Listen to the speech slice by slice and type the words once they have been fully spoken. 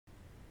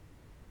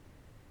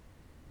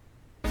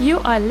You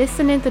are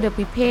listening to the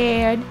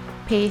Prepared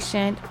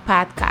Patient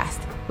Podcast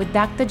with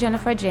Dr.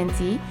 Jennifer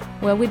Genty,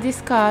 where we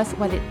discuss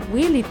what it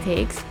really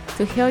takes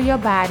to heal your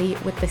body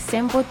with the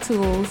simple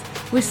tools,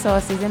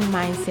 resources, and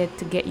mindset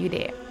to get you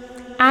there.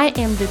 I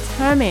am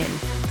determined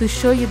to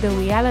show you the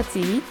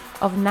reality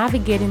of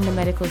navigating the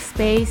medical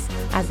space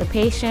as a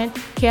patient,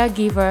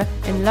 caregiver,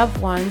 and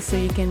loved one so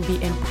you can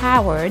be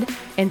empowered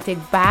and take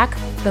back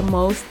the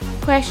most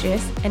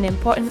precious and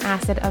important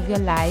asset of your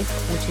life,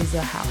 which is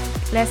your health.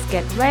 Let's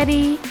get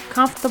ready,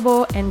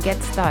 comfortable, and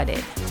get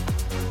started.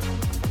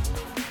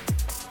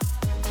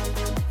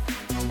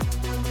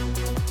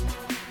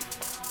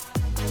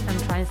 I'm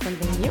trying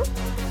something new.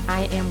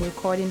 I am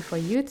recording for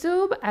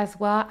YouTube as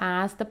well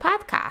as the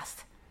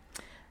podcast.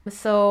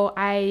 So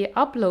I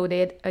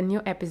uploaded a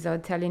new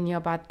episode telling you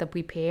about the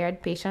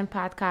Prepared Patient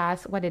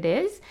Podcast, what it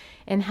is,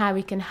 and how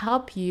it can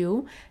help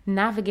you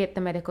navigate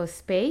the medical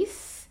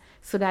space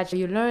so that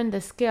you learn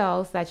the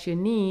skills that you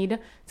need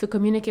to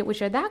communicate with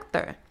your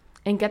doctor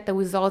and get the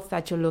results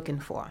that you're looking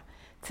for.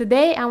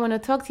 Today, I want to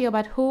talk to you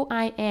about who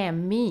I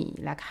am, me,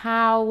 like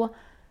how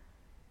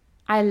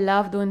I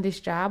love doing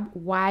this job,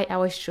 why I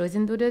was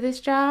chosen to do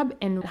this job,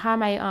 and how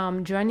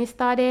my journey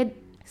started.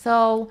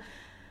 So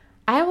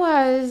I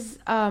was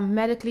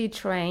medically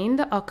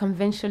trained or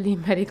conventionally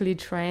medically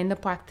trained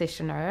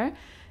practitioner,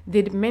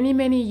 did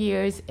many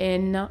years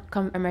in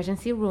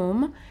emergency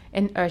room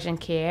and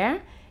urgent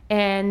care.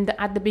 And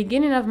at the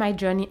beginning of my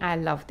journey, I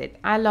loved it.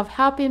 I love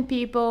helping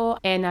people,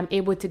 and I'm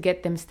able to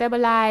get them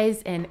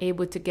stabilized and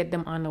able to get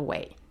them on the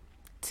way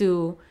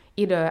to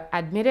either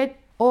admit it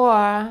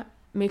or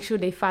make sure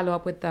they follow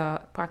up with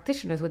the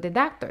practitioners, with the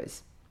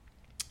doctors.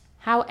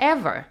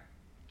 However,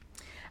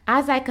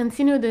 as I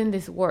continue doing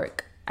this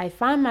work, I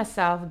found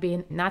myself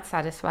being not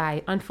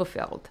satisfied,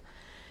 unfulfilled,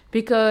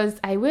 because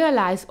I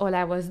realized all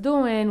I was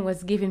doing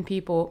was giving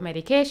people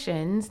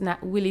medications, not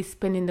really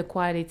spending the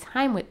quality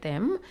time with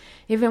them.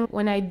 Even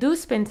when I do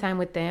spend time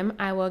with them,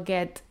 I will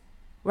get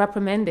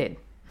reprimanded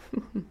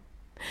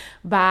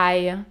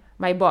by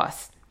my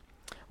boss.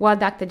 Well,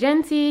 Dr.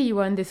 Genty, you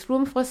were in this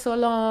room for so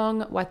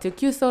long. What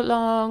took you so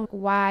long?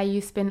 Why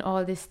you spend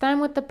all this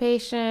time with the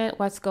patient?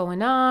 What's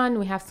going on?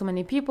 We have so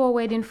many people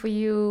waiting for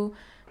you.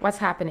 What's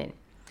happening?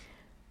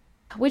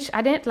 Which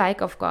I didn't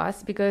like, of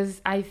course,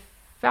 because I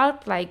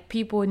felt like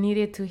people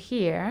needed to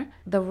hear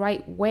the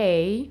right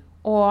way,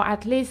 or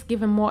at least give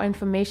them more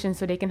information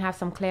so they can have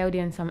some clarity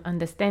and some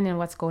understanding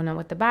what's going on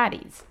with the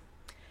bodies.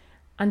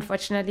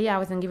 Unfortunately, I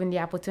wasn't given the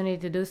opportunity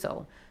to do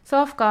so. So,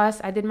 of course,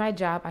 I did my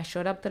job. I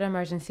showed up to the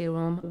emergency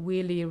room,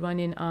 really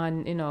running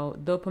on,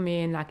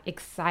 dopamine, like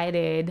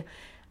excited,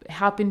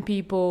 helping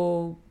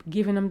people,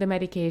 giving them the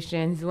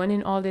medications,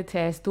 running all the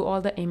tests, do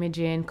all the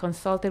imaging,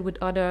 consulted with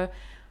other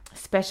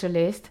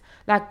specialists,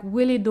 like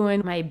really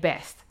doing my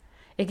best.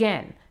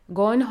 Again,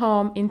 going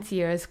home in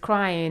tears,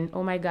 crying,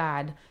 oh my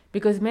God,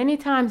 because many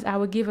times I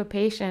would give a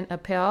patient a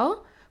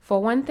pill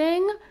for one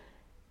thing,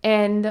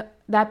 and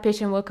that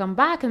patient will come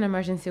back in the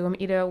emergency room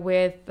either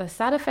with the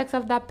side effects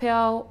of that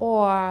pill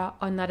or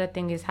another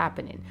thing is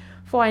happening.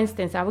 For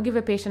instance, I would give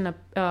a patient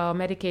a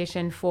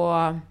medication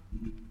for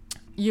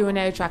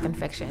urinary tract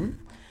infection,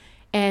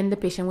 and the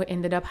patient would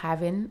ended up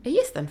having a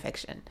yeast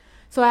infection.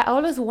 So I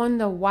always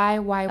wonder why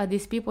are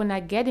these people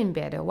not getting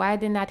better? Why are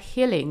they not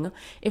healing?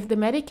 If the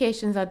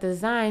medications are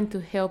designed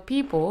to heal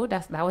people,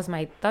 that was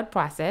my thought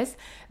process,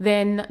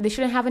 then they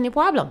shouldn't have any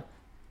problem,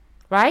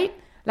 right?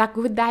 Like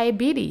with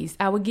diabetes,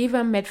 I would give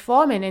them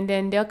metformin and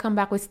then they'll come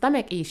back with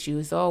stomach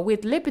issues. Or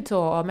with Lipitor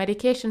or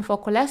medication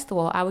for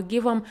cholesterol, I would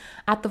give them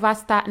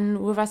atorvastatin,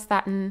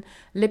 rovastatin,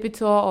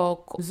 Lipitor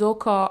or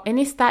Zocor,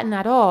 any statin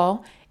at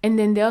all, and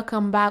then they'll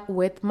come back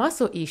with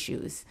muscle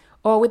issues.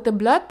 Or with the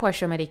blood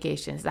pressure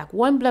medications, like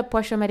one blood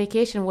pressure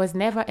medication was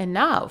never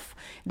enough.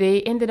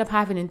 They ended up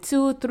having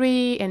 2,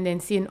 3, and then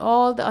seeing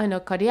all the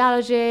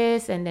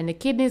cardiologists, and then the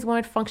kidneys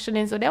weren't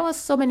functioning. So there was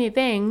so many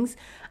things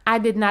I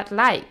did not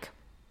like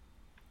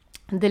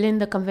dealing in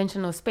the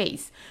conventional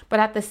space. But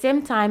at the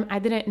same time, I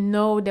didn't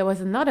know there was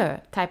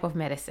another type of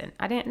medicine.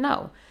 I didn't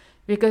know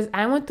because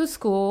I went to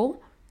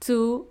school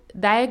to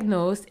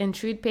diagnose and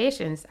treat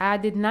patients. I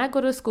did not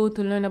go to school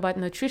to learn about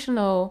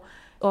nutritional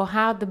or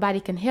how the body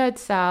can heal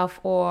itself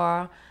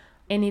or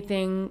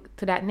anything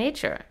to that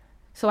nature.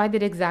 So I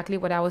did exactly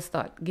what I was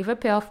taught. Give a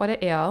pill for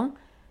the ill.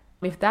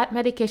 If that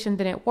medication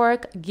didn't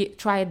work,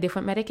 try a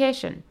different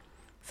medication.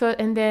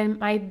 And then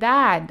my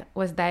dad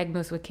was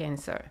diagnosed with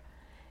cancer.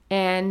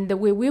 And the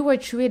way we were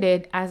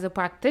treated as a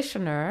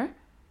practitioner,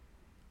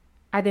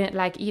 I didn't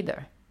like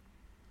either.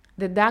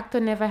 The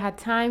doctor never had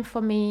time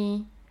for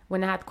me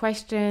when I had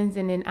questions,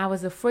 and then I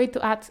was afraid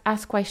to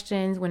ask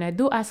questions. When I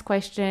do ask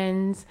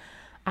questions,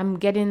 I'm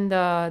getting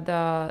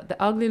the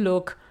ugly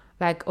look,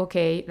 like,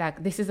 okay,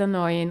 like this is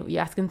annoying.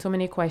 You're asking so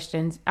many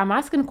questions. I'm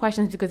asking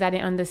questions because I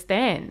didn't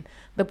understand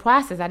the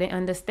process. I didn't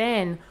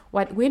understand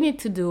what we need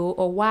to do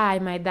or why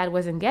my dad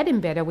wasn't getting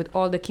better with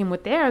all the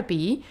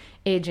chemotherapy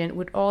agent,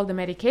 with all the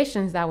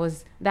medications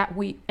that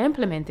we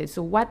implemented.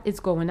 So what is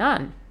going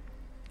on?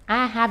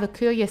 I have a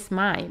curious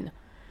mind.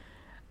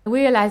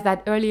 realized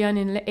that early on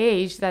in the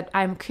age that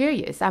I'm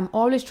curious. I'm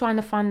always trying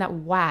to find out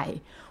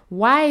why.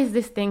 Why is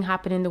this thing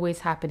happening the way it's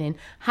happening?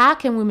 How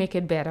can we make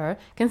it better?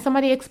 Can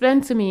somebody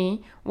explain to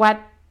me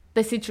what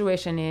the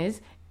situation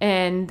is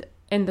and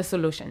the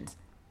solutions?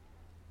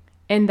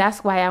 And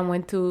that's why I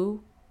went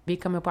to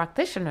become a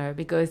practitioner,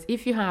 because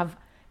if you have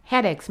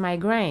headaches,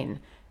 migraine,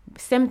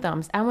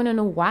 symptoms, I want to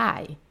know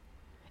why.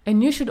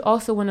 And you should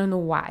also want to know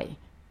why.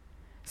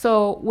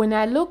 So when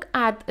I look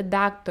at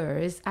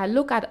doctors, I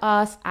look at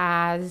us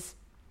as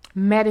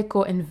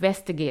medical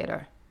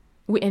investigator.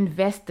 We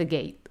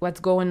investigate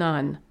what's going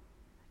on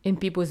in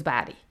people's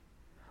body.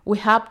 We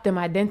help them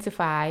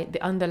identify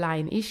the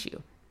underlying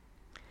issue.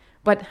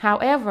 But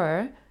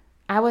however,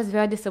 I was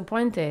very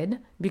disappointed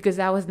because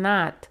I was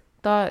not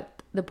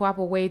taught the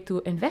proper way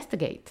to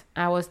investigate.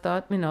 I was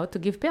taught, to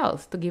give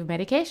pills, to give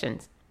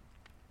medications,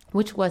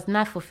 which was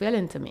not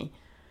fulfilling to me.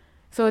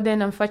 So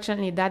then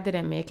unfortunately that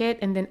didn't make it.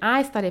 And then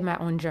I started my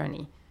own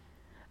journey.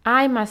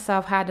 I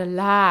myself had a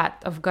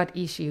lot of gut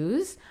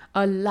issues,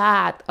 a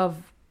lot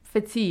of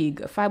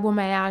fatigue,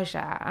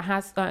 fibromyalgia, I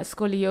had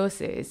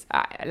scoliosis,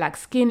 like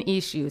skin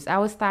issues. I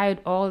was tired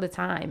all the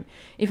time.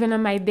 Even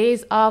on my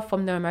days off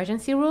from the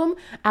emergency room,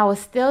 I was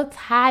still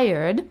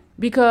tired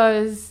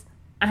because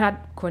I had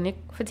chronic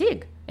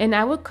fatigue. And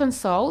I would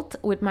consult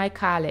with my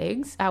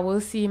colleagues. I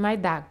will see my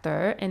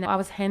doctor, and I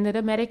was handed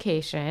a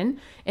medication,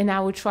 and I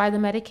would try the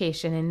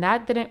medication, and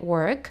that didn't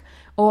work,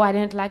 or I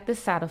didn't like the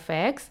side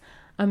effects.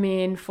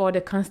 For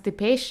the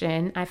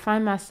constipation, I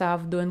find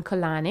myself doing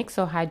colonics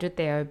or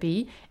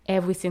hydrotherapy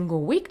every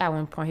single week at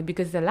one point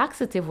because the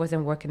laxative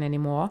wasn't working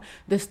anymore.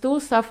 The stool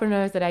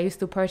softeners that I used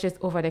to purchase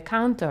over the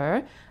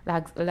counter,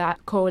 like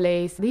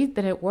Colace, these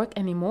didn't work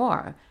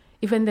anymore.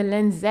 Even the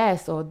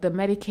Linzess or the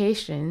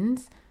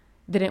medications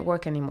didn't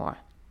work anymore.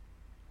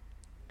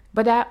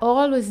 But I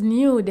always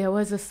knew there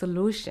was a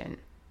solution.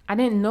 I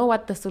didn't know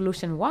what the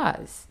solution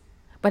was,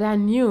 but I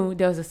knew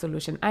there was a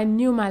solution. I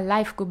knew my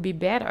life could be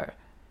better.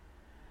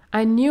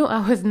 I knew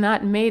I was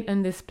not made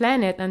on this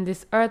planet, on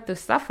this earth, to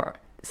suffer.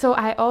 So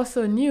I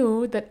also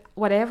knew that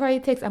whatever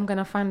it takes, I'm going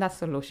to find that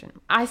solution.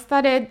 I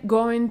started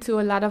going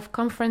to a lot of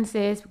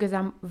conferences because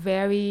I'm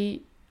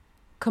very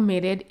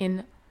committed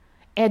in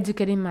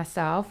educating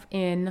myself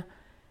and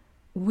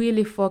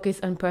really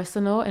focus on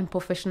personal and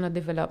professional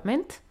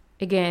development.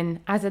 Again,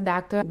 as a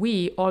doctor,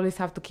 we always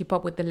have to keep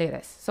up with the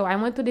latest. So I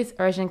went to this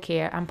urgent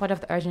care. I'm part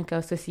of the Urgent Care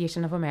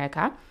Association of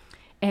America.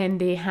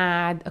 And they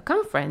had a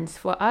conference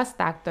for us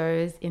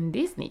doctors in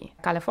Disney,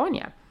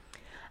 California.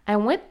 I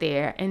went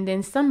there, and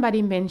then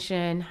somebody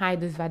mentioned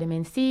high-dose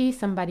vitamin C,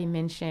 somebody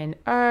mentioned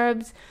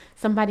herbs,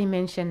 somebody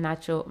mentioned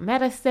natural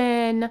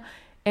medicine,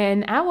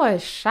 and I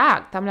was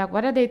shocked. I'm like,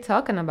 what are they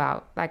talking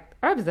about? Like,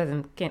 herbs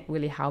can't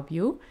really help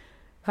you.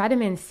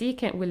 Vitamin C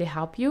can't really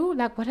help you.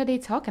 Like, what are they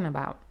talking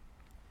about?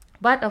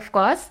 But of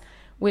course,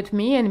 with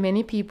me and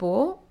many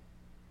people,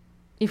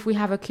 if we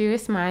have a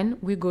curious mind,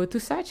 we go to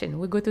searching.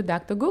 We go to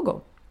Dr.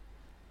 Google.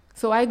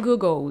 So I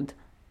Googled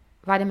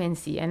vitamin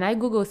C and I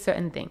Googled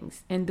certain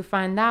things. And to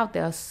find out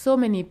there are so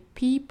many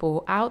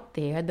people out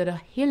there that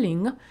are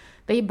healing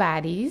their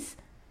bodies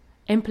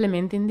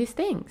implementing these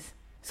things.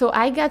 So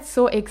I got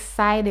so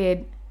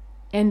excited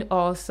and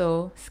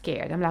also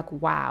scared. I'm like,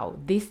 wow,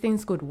 these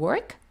things could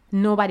work?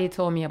 Nobody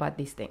told me about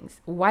these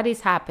things. What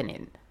is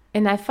happening?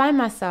 And I find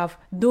myself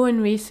doing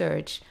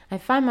research. I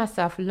find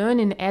myself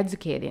learning,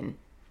 educating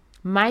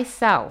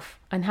myself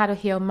on how to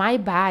heal my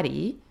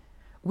body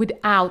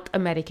without a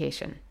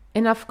medication.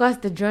 And of course,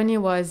 the journey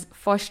was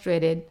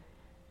frustrated,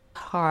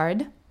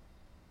 hard,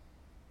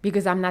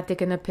 because I'm not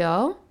taking a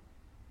pill.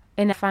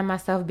 And I find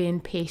myself being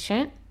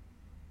patient,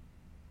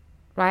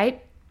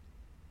 right?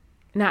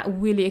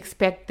 Not really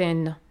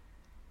expecting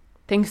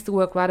things to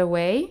work right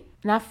away.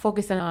 Not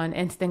focusing on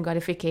instant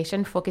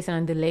gratification, focusing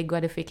on delayed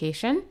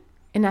gratification.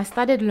 And I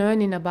started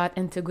learning about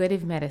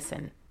integrative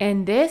medicine.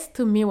 And this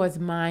to me was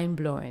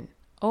mind-blowing.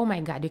 Oh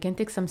my God, you can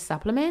take some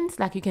supplements,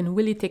 like you can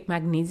really take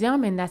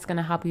magnesium, and that's going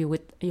to help you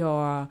with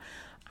your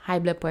high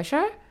blood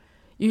pressure.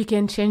 You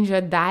can change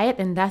your diet,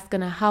 and that's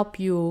going to help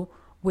you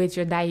with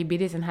your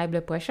diabetes and high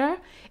blood pressure.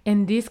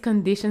 And these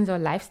conditions are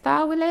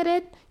lifestyle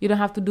related. You don't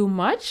have to do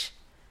much.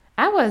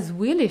 I was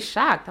really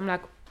shocked. I'm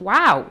like,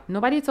 wow,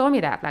 nobody told me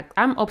that. Like,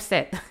 I'm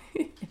upset.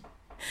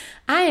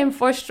 I am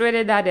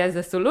frustrated that there's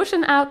a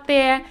solution out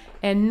there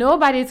and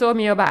nobody told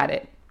me about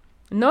it.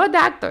 No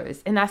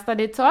doctors. And I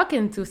started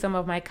talking to some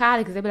of my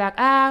colleagues. They'd be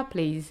like,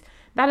 please,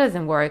 that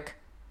doesn't work.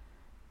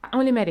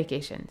 Only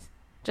medications.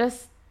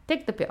 Just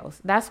take the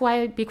pills. That's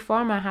why Big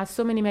Pharma has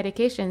so many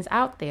medications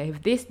out there.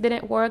 If this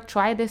didn't work,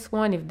 try this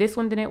one. If this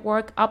one didn't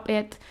work, up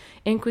it.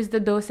 Increase the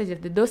dosage.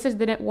 If the dosage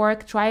didn't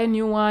work, try a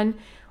new one.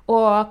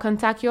 Or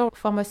contact your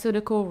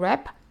pharmaceutical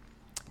rep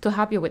to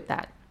help you with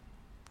that.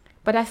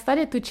 But I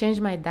started to change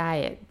my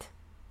diet.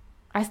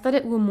 I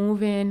started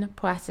removing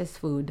processed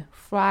food,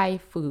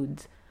 fried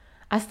foods.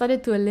 I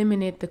started to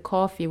eliminate the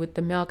coffee with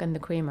the milk and the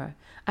creamer.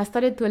 I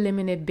started to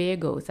eliminate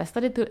bagels. I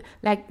started to,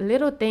 like,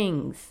 little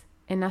things.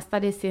 And I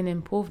started seeing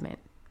improvement.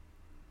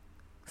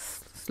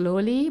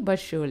 Slowly but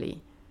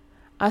surely.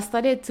 I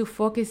started to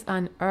focus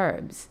on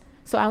herbs.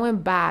 So I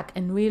went back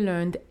and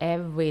relearned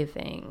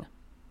everything.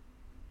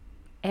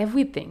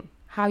 Everything.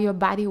 How your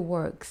body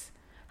works.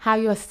 How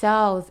your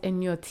cells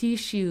and your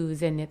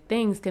tissues and your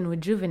things can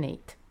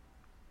rejuvenate.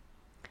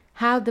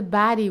 How the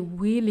body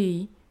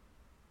really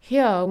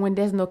heals when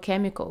there's no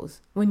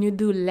chemicals. When you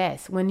do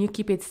less. When you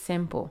keep it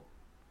simple.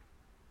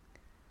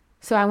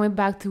 So I went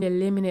back to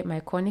eliminate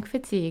my chronic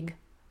fatigue,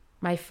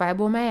 my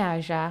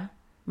fibromyalgia,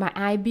 my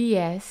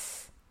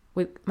IBS,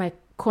 with my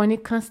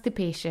chronic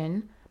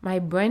constipation, my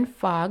brain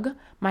fog,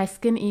 my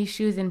skin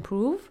issues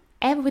improve,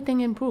 everything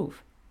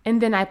improved.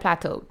 And then I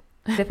plateaued.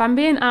 If I'm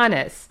being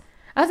honest,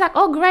 I was like,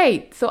 oh,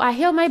 great. So I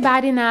healed my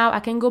body now. I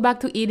can go back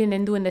to eating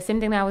and doing the same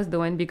thing I was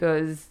doing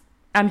because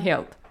I'm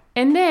healed.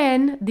 And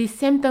then the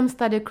symptoms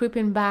started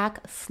creeping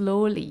back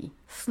slowly.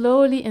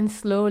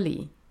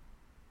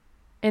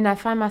 And I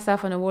found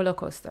myself on a roller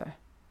coaster.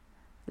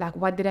 Like,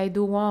 what did I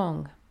do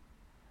wrong?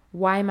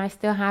 Why am I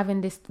still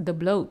having the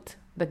bloat,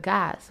 the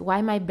gas?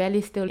 Why my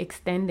belly still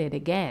extended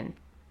again?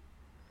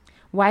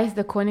 Why is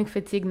the chronic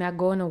fatigue not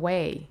going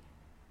away?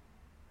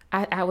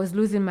 I was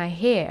losing my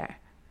hair,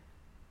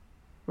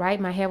 right?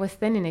 My hair was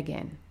thinning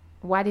again.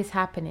 What is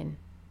happening?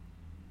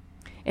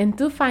 And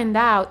to find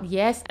out,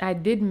 yes, I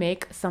did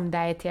make some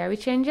dietary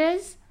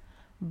changes,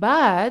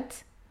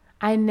 but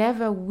I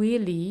never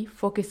really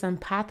focused on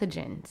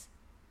pathogens.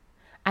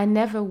 I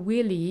never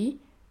really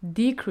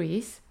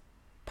decreased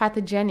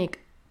pathogenic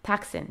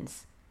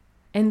toxins,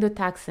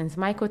 endotoxins,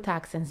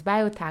 mycotoxins,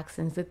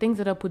 biotoxins, the things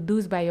that are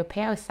produced by your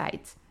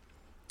parasites,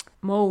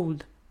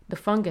 mold, the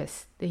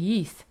fungus, the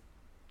yeast,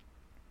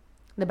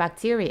 the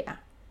bacteria,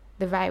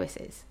 the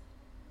viruses.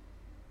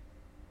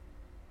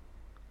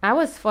 I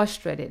was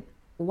frustrated.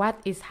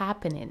 What is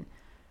happening?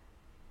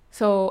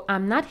 So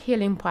I'm not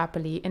healing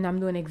properly and I'm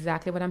doing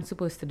exactly what I'm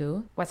supposed to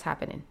do. What's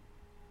happening?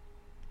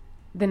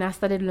 Then I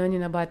started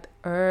learning about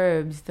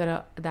herbs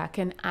that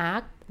can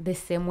act the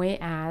same way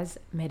as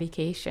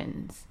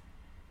medications.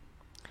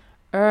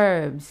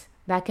 Herbs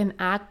that can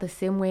act the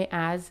same way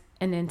as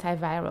an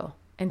antiviral,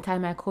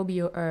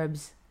 antimicrobial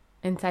herbs,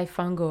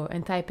 antifungal,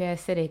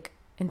 antiparasitic,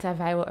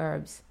 antiviral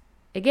herbs.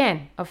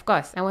 Again, of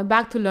course, I went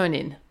back to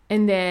learning.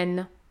 And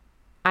then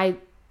I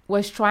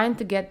was trying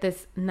to get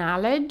this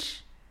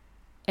knowledge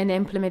and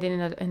implement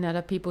it in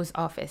other people's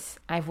office.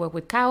 I've worked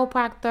with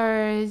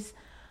chiropractors.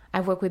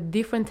 I've worked with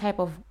different type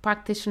of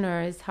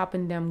practitioners,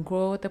 helping them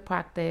grow the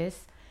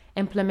practice,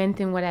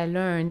 implementing what I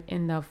learned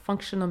in the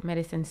functional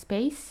medicine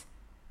space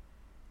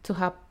to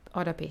help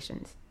other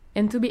patients.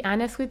 And to be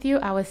honest with you,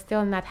 I was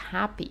still not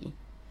happy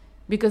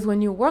because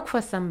when you work for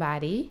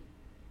somebody,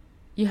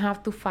 you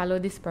have to follow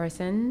this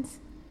person's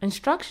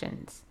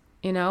instructions.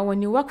 You know,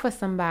 when you work for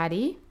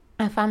somebody,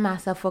 I found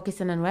myself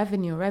focusing on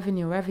revenue,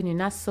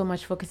 not so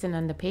much focusing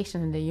on the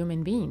patient and the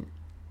human being.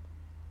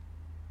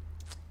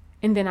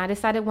 And then I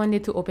decided one day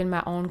to open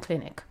my own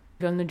clinic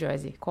in New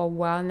Jersey called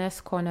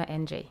Wellness Corner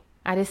NJ.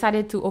 I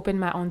decided to open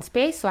my own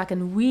space so I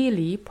can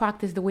really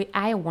practice the way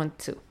I want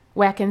to,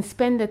 where I can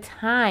spend the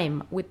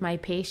time with my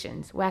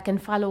patients, where I can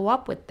follow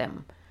up with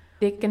them.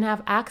 They can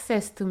have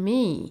access to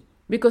me.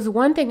 Because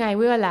one thing I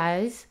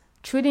realized,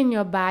 treating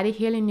your body,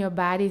 healing your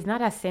body is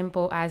not as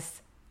simple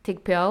as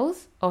take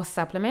pills or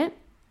supplement,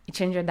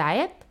 change your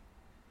diet.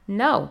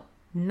 No,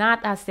 not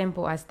as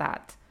simple as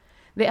that.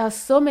 There are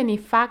so many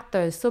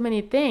factors, so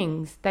many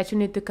things that you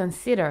need to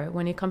consider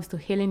when it comes to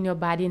healing your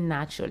body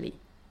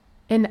naturally.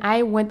 And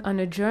I went on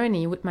a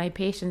journey with my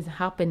patients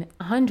helping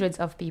hundreds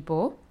of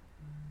people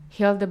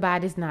heal their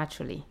bodies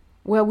naturally,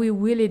 where we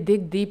really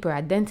dig deeper,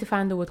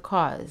 identifying the root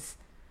cause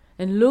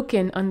and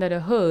looking under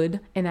the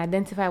hood and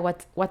identify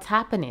what's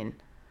happening,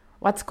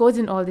 what's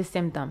causing all these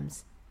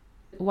symptoms.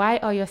 Why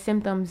are your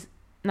symptoms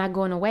not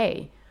going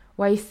away?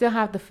 Why you still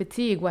have the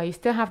fatigue? Why you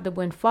still have the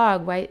brain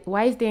fog?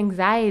 Why is the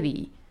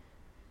anxiety?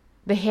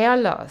 The hair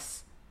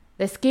loss,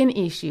 the skin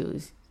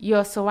issues,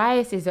 your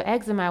psoriasis, your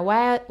eczema,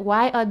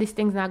 why are these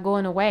things not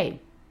going away?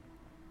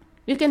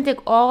 You can take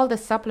all the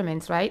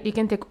supplements, right? You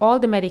can take all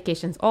the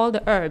medications, all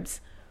the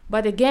herbs.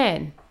 But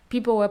again,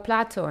 people were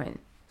plateauing.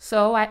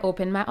 So I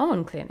opened my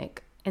own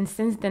clinic. And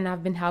since then,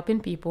 I've been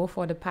helping people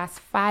for the past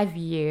 5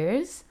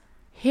 years,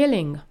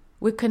 healing,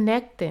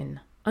 reconnecting,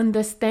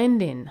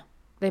 understanding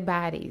their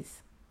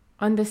bodies,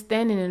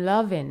 understanding and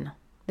loving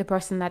the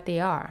person that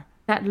they are.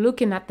 Not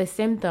looking at the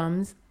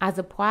symptoms as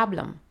a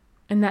problem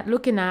and not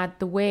looking at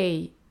the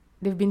way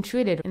they've been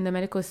treated in the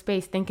medical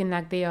space, thinking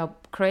like they are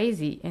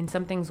crazy and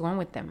something's wrong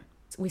with them.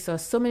 We saw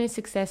so many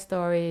success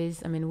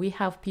stories. I mean, we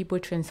have people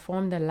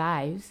transform their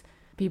lives.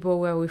 People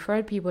were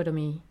referred people to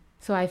me.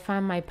 So I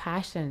found my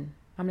passion.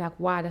 I'm like,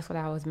 wow, that's what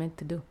I was meant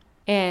to do.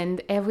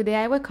 And every day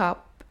I wake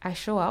up, I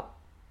show up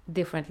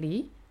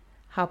differently,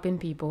 helping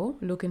people,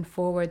 looking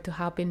forward to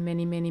helping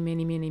many, many,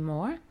 many, many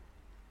more.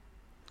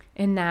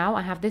 And now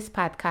I have this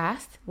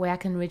podcast where I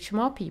can reach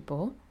more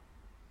people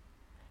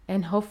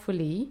and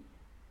hopefully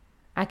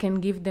I can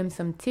give them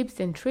some tips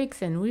and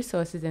tricks and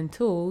resources and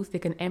tools they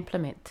can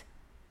implement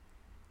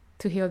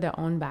to heal their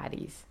own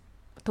bodies,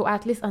 to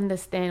at least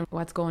understand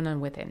what's going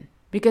on within.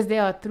 Because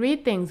there are 3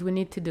 things we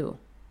need to do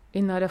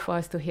in order for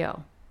us to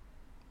heal.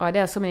 Or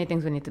there are so many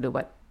things we need to do,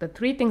 but the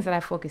 3 things that I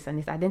focus on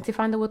is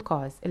identifying the root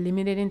cause,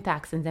 eliminating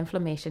toxins,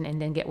 inflammation,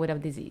 and then get rid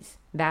of disease.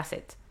 That's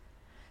it.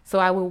 So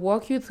I will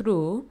walk you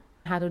through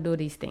how to do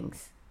these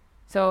things.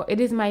 So it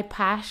is my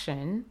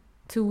passion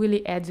to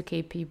really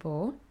educate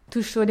people,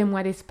 to show them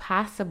what is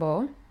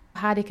possible,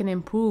 how they can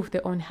improve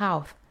their own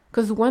health.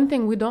 Because one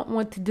thing we don't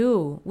want to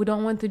do, we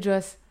don't want to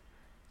just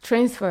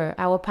transfer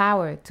our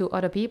power to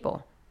other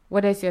people.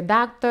 Whether it's your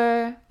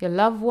doctor, your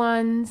loved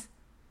ones,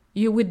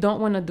 we don't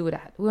want to do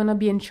that. We want to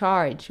be in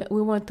charge.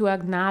 We want to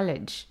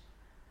acknowledge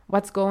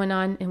what's going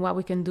on and what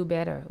we can do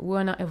better. We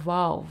want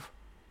to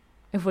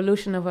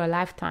evolution of our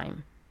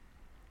lifetime,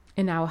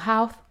 in our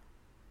health,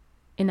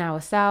 in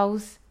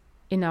ourselves,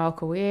 in our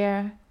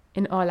career,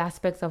 in all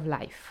aspects of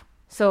life.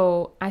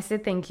 So I say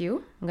thank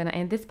you. I'm going to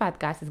end this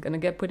podcast. It's going to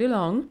get pretty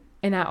long.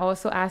 And I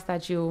also ask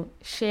that you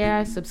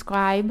share,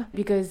 subscribe,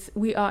 because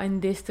we are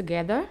in this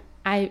together.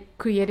 I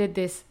created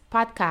this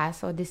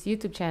podcast or this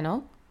YouTube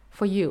channel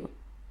for you,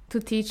 to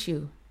teach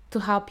you, to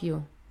help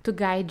you, to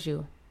guide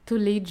you, to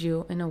lead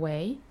you in a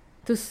way,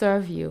 to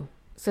serve you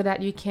so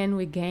that you can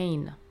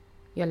regain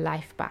your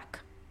life back.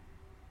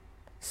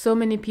 So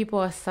many people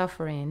are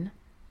suffering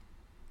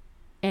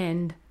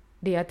and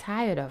they are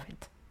tired of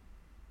it.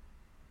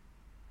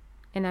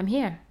 And I'm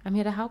here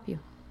to help you.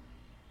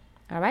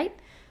 All right?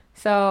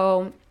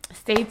 So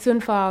stay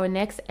tuned for our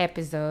next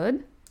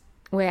episode,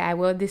 where I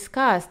will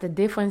discuss the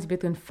difference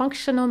between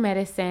functional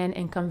medicine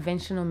and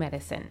conventional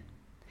medicine.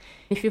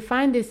 If you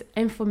find this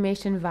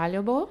information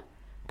valuable,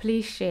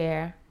 please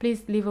share,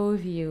 please leave a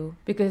review,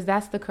 because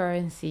that's the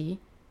currency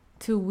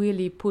to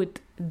really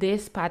put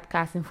this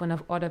podcast in front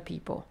of other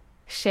people.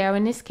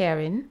 Sharing is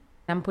caring.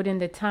 I'm putting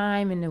the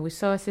time and the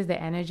resources, the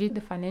energy,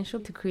 the financial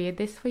to create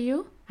this for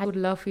you. I would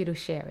love for you to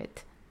share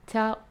it.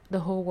 Tell the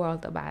whole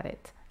world about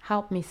it.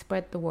 Help me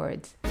spread the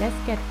words. Let's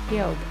get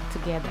healed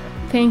together.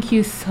 Thank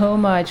you so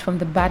much from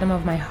the bottom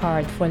of my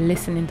heart for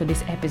listening to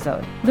this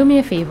episode. Do me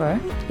a favor.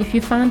 If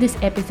you found this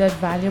episode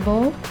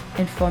valuable,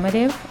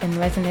 informative, and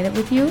resonated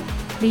with you,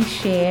 please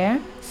share,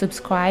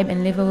 subscribe,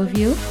 and leave a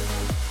review.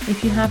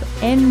 If you have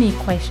any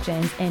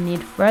questions and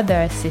need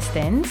further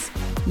assistance,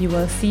 you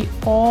will see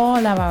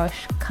all of our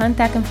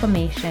contact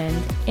information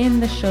in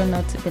the show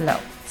notes below.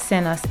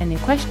 Send us any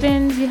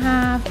questions you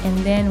have, and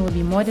then we'll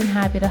be more than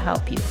happy to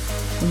help you.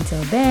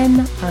 Until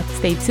then,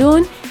 stay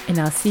tuned, and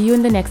I'll see you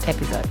in the next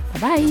episode.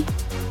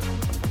 Bye-bye.